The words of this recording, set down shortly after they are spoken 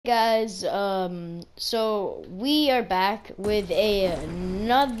Guys, so we are back with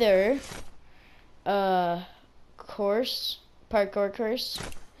another parkour course.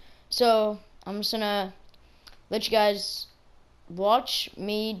 So I'm just gonna let you guys watch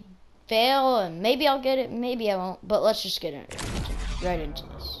me fail, and maybe I'll get it, maybe I won't, but let's just get right into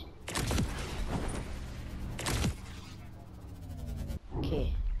this.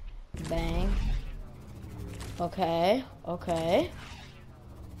 Okay, bang. Okay.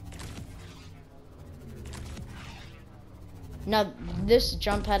 Now this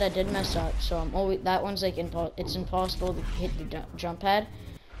jump pad I did mess up, so I'm always that one's like it's impossible to hit the jump pad.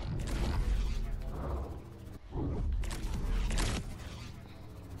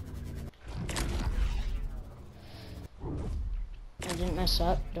 I didn't mess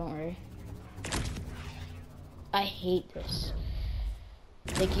up, don't worry. I hate this.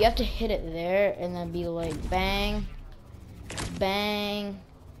 Like you have to hit it there and then be like bang, bang,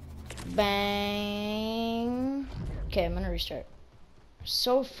 bang. Okay, I'm gonna restart.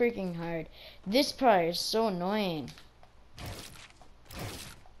 So freaking hard. This part is so annoying.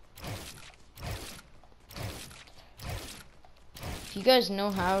 If you guys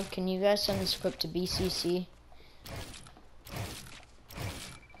know how, can you guys send this clip to BCC?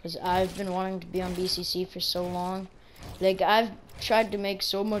 Because I've been wanting to be on BCC for so long. Like, I've tried to make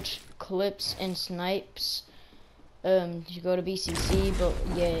so much clips and snipes to go to BCC, but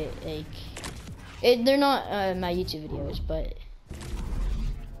yeah, like, they're not my YouTube videos, but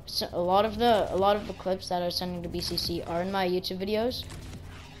so a lot of the clips that I was sending to BCC are in my YouTube videos.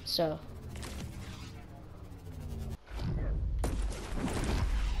 So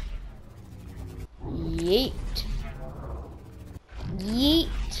yeet.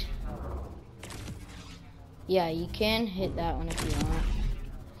 Yeet. Yeah, you can hit that one if you want.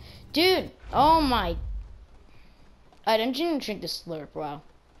 Dude, oh my. I didn't even drink the slurp, wow.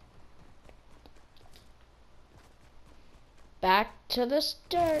 Back to the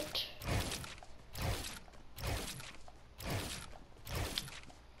start.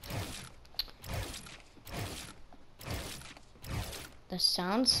 This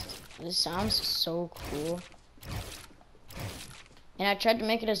sounds so cool. And I tried to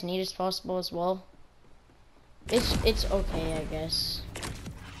make it as neat as possible as well. It's okay, I guess.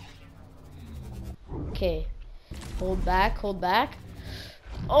 Okay. Hold back.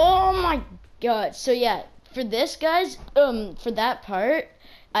 Oh my god. So yeah, for this, guys, for that part,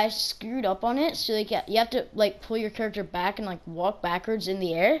 I screwed up on it. So like, yeah, you have to like pull your character back and like walk backwards in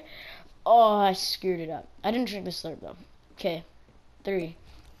the air. Oh, I screwed it up. I didn't drink the slurp though. Okay. 3,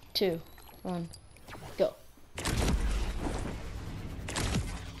 2, 1, go.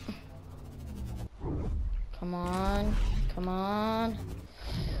 Come on.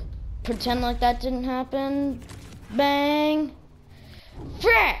 Pretend like that didn't happen. Bang.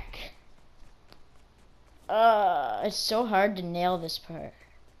 Frick! It's so hard to nail this part.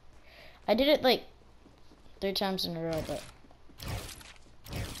 I did it like 3 times in a row, but.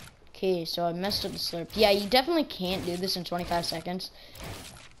 Okay, so I messed up the slurp. Yeah, you definitely can't do this in 25 seconds.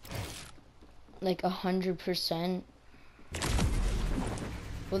 Like 100%.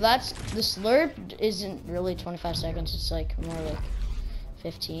 Well, the slurp isn't really 25 seconds. It's like more like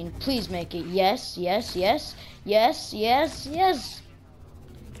 15. Please make it. Yes.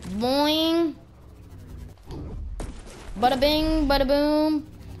 Boing. Bada bing, bada boom.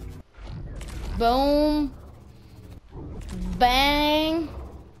 Boom. Bang.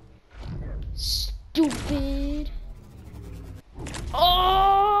 Stupid.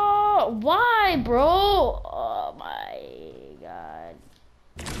 Oh, why, bro? Oh my god.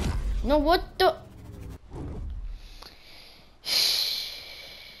 No, what the?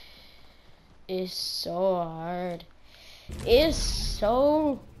 It's so hard. It's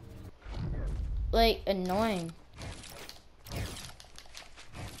so like annoying.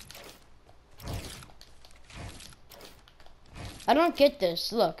 I don't get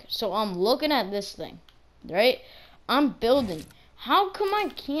this. Look, so I'm looking at this thing, right? I'm building. How come I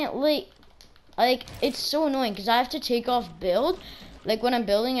can't like it's so annoying because I have to take off build. Like when I'm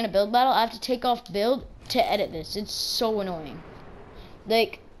building in a build battle, I have to take off build to edit this. It's so annoying.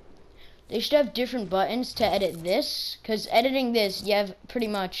 Like, they should have different buttons to edit this, because editing this, you have pretty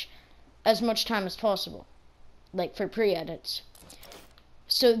much as much time as possible, like for pre-edits.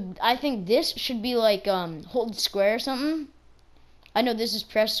 So I think this should be like hold square or something. I know this is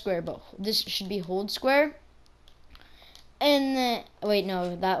press square, but this should be hold square. And then, wait,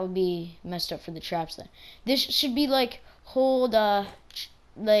 no, that would be messed up for the traps then. This should be like hold,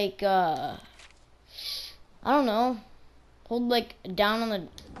 like, I don't know. Hold like down on the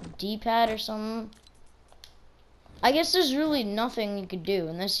D-pad or something. I guess there's really nothing you could do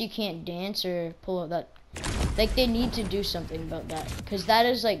unless you can't dance or pull out that. Like, they need to do something about that. Because that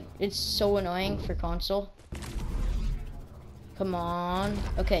is, like, it's so annoying for console. Come on.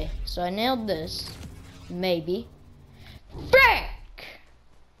 Okay, so I nailed this. Maybe. Frick!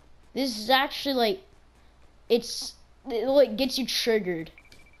 This is actually, like, it, like, gets you triggered.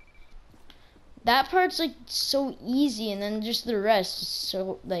 That part's, like, so easy, and then just the rest is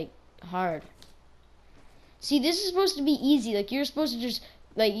so, like, hard. See, this is supposed to be easy. Like, you're supposed to just...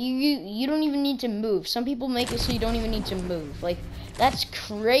 Like, you don't even need to move. Some people make it so you don't even need to move. Like, that's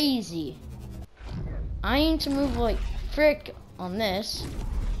crazy. I need to move like frick on this.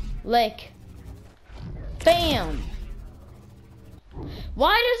 Like, bam.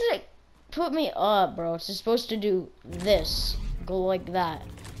 Why does it put me up, bro? It's supposed to do this. Go like that.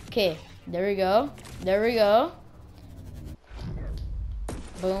 Okay, there we go. There we go.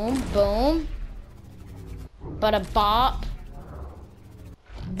 Boom, boom. Bada bop.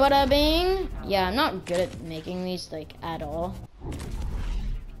 Bada bing. Yeah, I'm not good at making these, like, at all.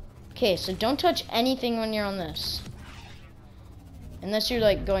 Okay, so don't touch anything when you're on this. Unless you're,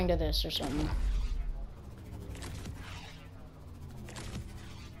 like, going to this or something.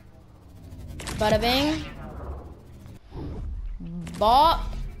 Bada bing. Bop.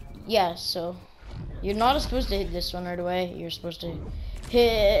 Yeah, so you're not supposed to hit this one right away. You're supposed to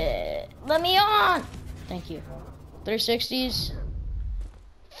hit... Let me on! Thank you. 360s.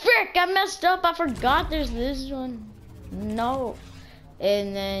 Frick, I messed up. I forgot there's this one. No.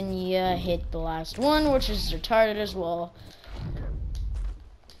 And then you hit the last one, which is retarded as well.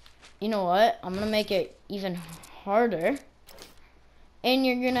 You know what? I'm gonna make it even harder. And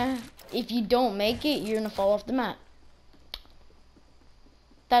you're gonna, if you don't make it, you're gonna fall off the map.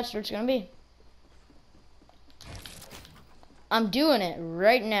 That's what it's gonna be. I'm doing it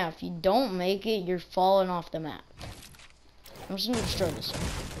right now. If you don't make it, you're falling off the map. I'm just gonna destroy this one.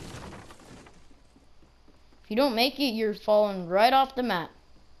 If you don't make it, you're falling right off the map.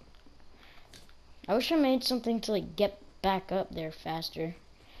 I wish I made something to, like, get back up there faster.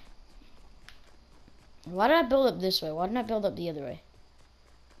 Why did I build up this way? Why didn't I build up the other way?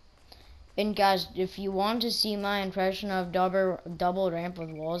 And guys, if you want to see my impression of double ramp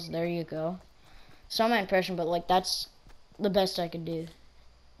with walls, there you go. It's not my impression, but, like, that's the best I could do.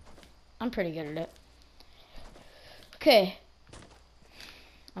 I'm pretty good at it. Okay.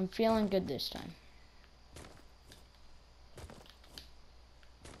 I'm feeling good this time.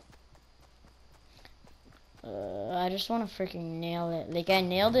 I just want to freaking nail it. Like, I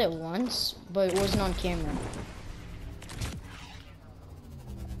nailed it once, but it wasn't on camera.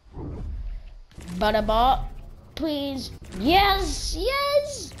 Bada bop, please. Yes,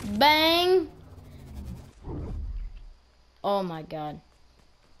 yes. Bang. Oh my god.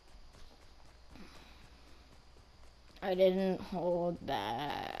 I didn't hold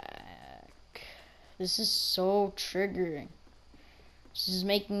back. This is so triggering. This is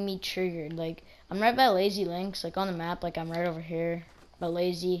making me triggered. Like, I'm right by Lazy Links, like on the map, like I'm right over here by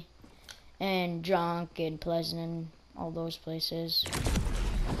Lazy and Drunk and Pleasant and all those places.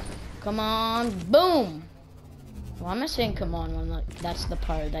 Come on, boom! Why am I saying come on when, like, that's the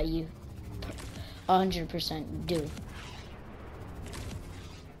part that you 100% do?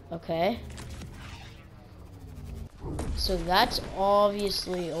 Okay. So that's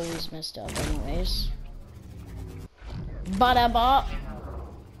obviously always messed up anyways. Bada bop.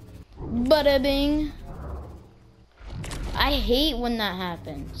 Bada bing. I hate when that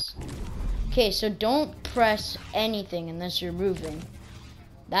happens. Okay, so don't press anything unless you're moving.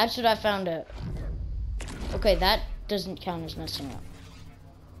 That's what I found out. Okay, that doesn't count as messing up.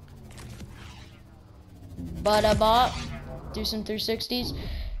 Bada bop. Do some 360s.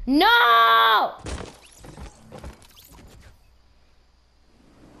 No!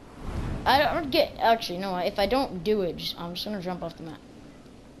 I don't get, actually, no, if I don't do it, I'm just gonna jump off the map.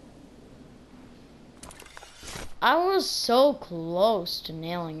 I was so close to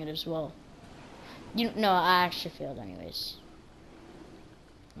nailing it as well. No, I actually failed anyways.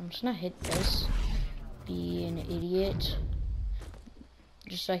 I'm just gonna hit this. Be an idiot.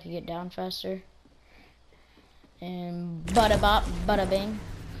 Just so I can get down faster. And bada bop, bada bing.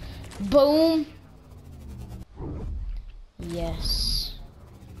 Boom. Yes.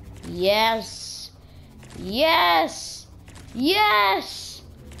 Yes. Yes. Yes.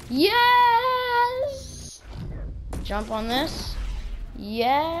 Yes. Jump on this.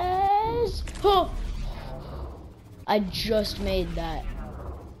 Yes. Oh. I just made that.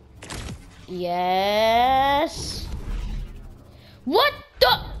 Yes. What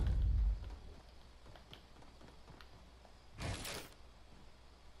the?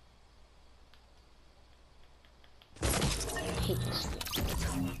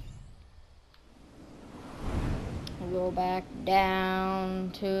 go back down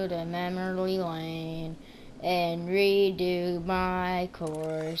to the memory lane and redo my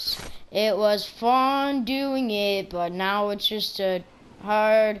course. It was fun doing it, but now it's just a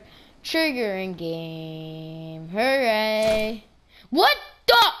hard triggering game. Hooray! What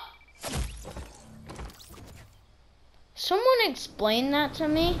the? Someone explain that to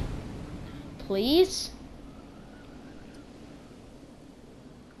me, please.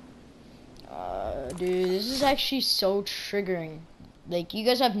 Dude, this is actually so triggering. Like, you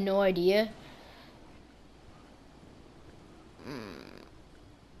guys have no idea.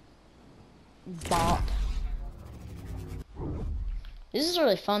 Bop. This is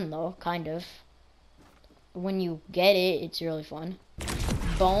really fun though, kind of. When you get it, it's really fun.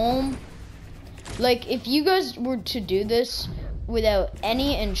 Boom. Like, if you guys were to do this without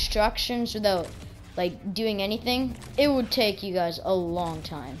any instructions, without like doing anything, it would take you guys a long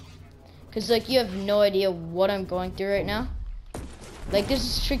time. Cause like you have no idea what I'm going through right now. Like, this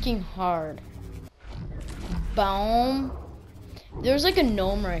is freaking hard. Boom. There's like a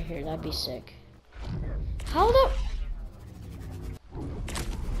gnome right here, that'd be sick. How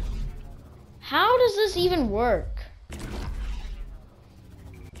does this even work?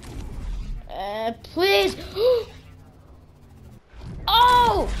 Please.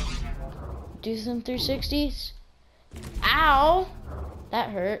 Oh! Do some 360s. Ow!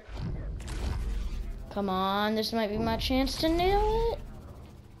 That hurt. Come on, this might be my chance to nail it.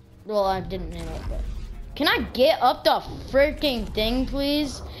 Well, I didn't nail it, but... Can I get up the freaking thing,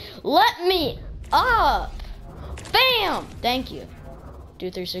 please? Let me up! Bam! Thank you. Do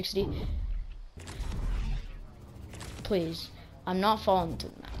 360. Please. I'm not falling to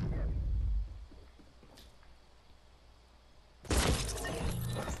the map.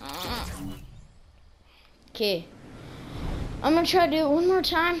 Okay. I'm gonna try to do it one more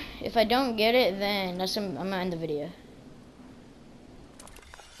time. If I don't get it, then I'm gonna end the video.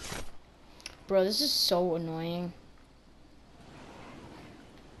 Bro, this is so annoying.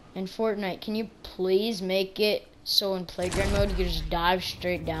 In Fortnite, can you please make it so in playground mode you can just dive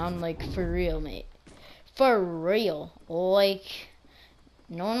straight down, like, for real, mate? For real. Like,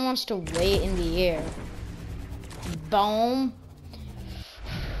 no one wants to wait in the air. Boom.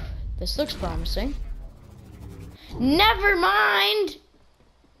 This looks promising. Never mind!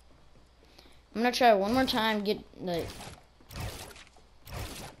 I'm gonna try one more time, get, like...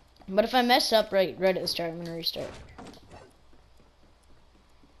 But if I mess up right at the start, I'm gonna restart.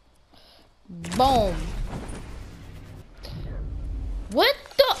 Boom. What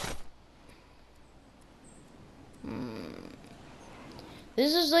the?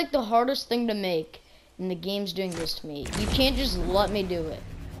 This is like the hardest thing to make, and the game's doing this to me. You can't just let me do it.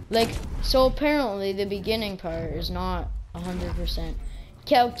 Like, so apparently the beginning part is not 100%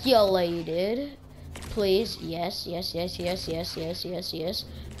 calculated. Please, yes.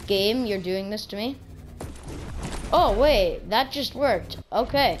 Game, you're doing this to me. Oh, wait, that just worked.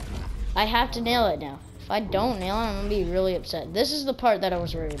 Okay, I have to nail it now. If I don't nail it, I'm gonna be really upset. This is the part that I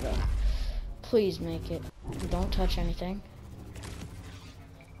was worried about. Please make it. Don't touch anything.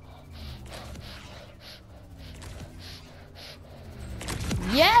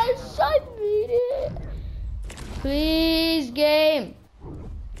 Yes, I beat it. Please, game.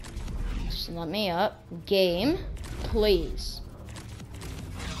 Just let me up. Game, please.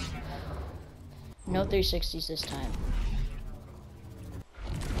 No 360s this time.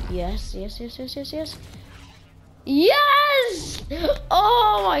 Yes. Yes!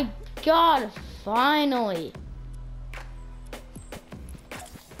 Oh my god, finally.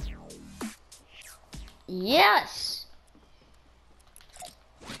 Yes!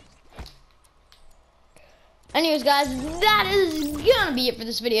 Anyways, guys, that is gonna be it for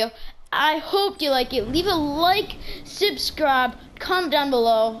this video. I hope you like it. Leave a like, subscribe, comment down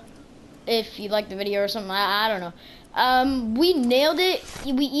below if you like the video or something. I don't know. We nailed it.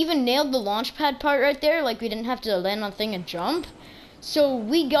 We even nailed the launch pad part right there. Like, we didn't have to land on thing and jump. So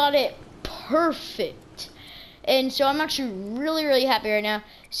we got it perfect. And so I'm actually really happy right now.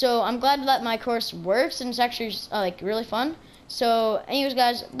 So I'm glad that my course works and it's actually like really fun. So anyways,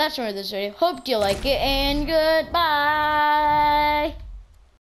 guys, that's the end of this video. Hope you like it, and goodbye.